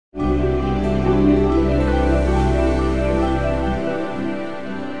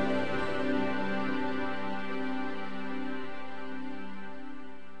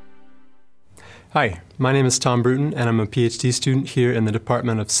Hi, my name is Tom Bruton, and I'm a PhD student here in the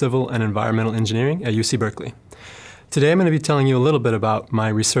Department of Civil and Environmental Engineering at UC Berkeley. Today I'm going to be telling you a little bit about my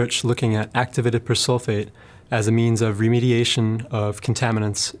research looking at activated persulfate as a means of remediation of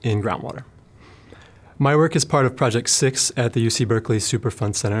contaminants in groundwater. My work is part of Project 6 at the UC Berkeley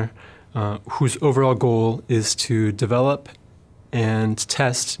Superfund Center, whose overall goal is to develop and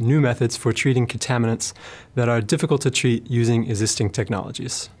test new methods for treating contaminants that are difficult to treat using existing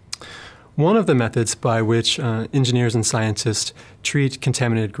technologies. One of the methods by which engineers and scientists treat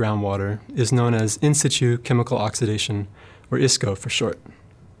contaminated groundwater is known as in situ chemical oxidation, or ISCO for short.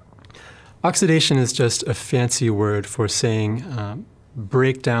 Oxidation is just a fancy word for saying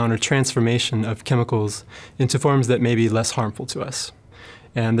breakdown or transformation of chemicals into forms that may be less harmful to us.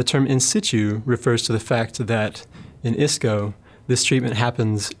 And the term in situ refers to the fact that in ISCO, this treatment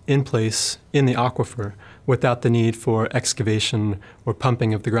happens in place in the aquifer without the need for excavation or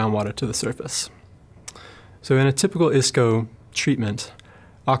pumping of the groundwater to the surface. So in a typical ISCO treatment,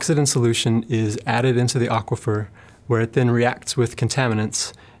 oxidant solution is added into the aquifer where it then reacts with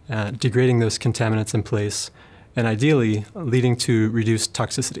contaminants, degrading those contaminants in place, and ideally leading to reduced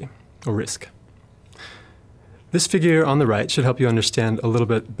toxicity or risk. This figure on the right should help you understand a little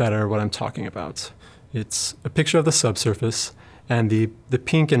bit better what I'm talking about. It's a picture of the subsurface, and the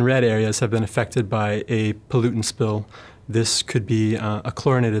pink and red areas have been affected by a pollutant spill. This could be a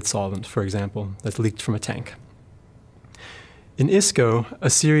chlorinated solvent, for example, that's leaked from a tank. In ISCO, a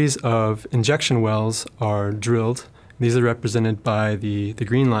series of injection wells are drilled. These are represented by the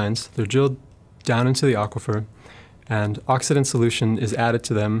green lines. They're drilled down into the aquifer, and oxidant solution is added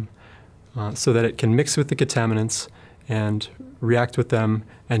to them so that it can mix with the contaminants and react with them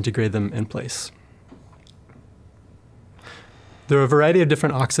and degrade them in place. There are a variety of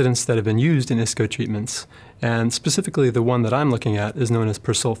different oxidants that have been used in ISCO treatments, and specifically the one that I'm looking at is known as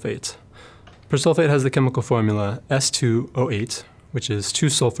persulfate. Persulfate has the chemical formula S2O8, which is 2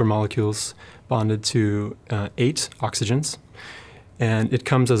 sulfur molecules bonded to 8 oxygens, and it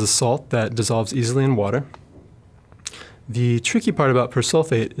comes as a salt that dissolves easily in water. The tricky part about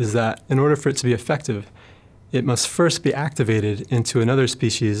persulfate is that in order for it to be effective, it must first be activated into another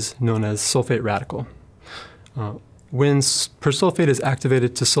species known as sulfate radical. When persulfate is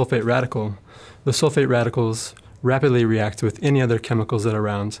activated to sulfate radical, the sulfate radicals rapidly react with any other chemicals that are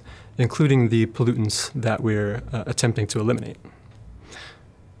around, including the pollutants that we're attempting to eliminate.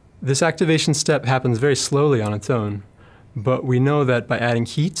 This activation step happens very slowly on its own, but we know that by adding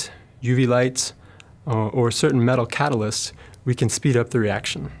heat, UV light, or certain metal catalysts, we can speed up the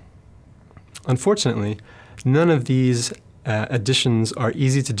reaction. Unfortunately, none of these additions are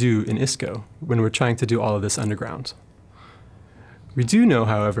easy to do in ISCO when we're trying to do all of this underground. We do know,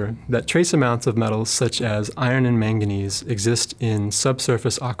 however, that trace amounts of metals such as iron and manganese exist in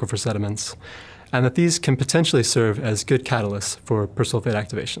subsurface aquifer sediments, and that these can potentially serve as good catalysts for persulfate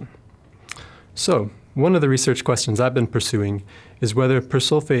activation. So, one of the research questions I've been pursuing is whether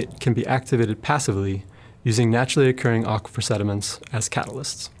persulfate can be activated passively using naturally occurring aquifer sediments as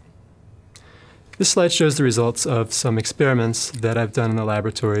catalysts. This slide shows the results of some experiments that I've done in the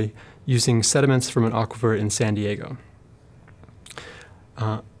laboratory using sediments from an aquifer in San Diego.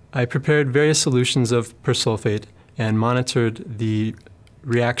 I prepared various solutions of persulfate and monitored the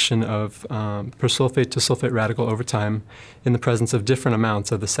reaction of persulfate to sulfate radical over time in the presence of different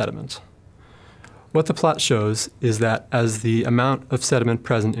amounts of the sediment. What the plot shows is that as the amount of sediment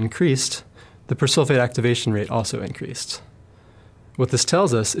present increased, the persulfate activation rate also increased. What this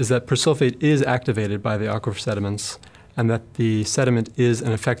tells us is that persulfate is activated by the aquifer sediments and that the sediment is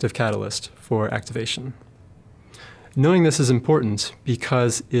an effective catalyst for activation. Knowing this is important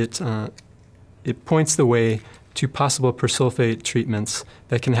because it points the way to possible persulfate treatments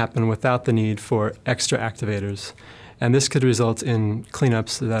that can happen without the need for extra activators, and this could result in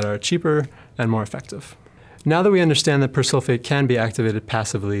cleanups that are cheaper and more effective. Now that we understand that persulfate can be activated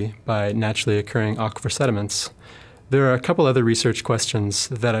passively by naturally occurring aquifer sediments, there are a couple other research questions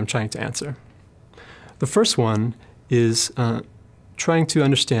that I'm trying to answer. The first one is trying to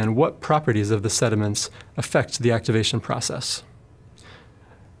understand what properties of the sediments affect the activation process.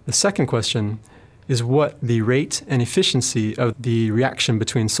 The second question is what the rate and efficiency of the reaction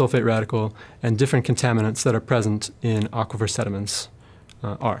between sulfate radical and different contaminants that are present in aquifer sediments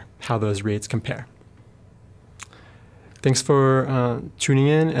are, how those rates compare. Thanks for tuning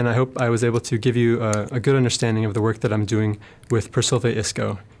in, and I hope I was able to give you a good understanding of the work that I'm doing with persulfate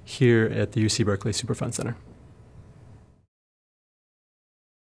ISCO here at the UC Berkeley Superfund Center.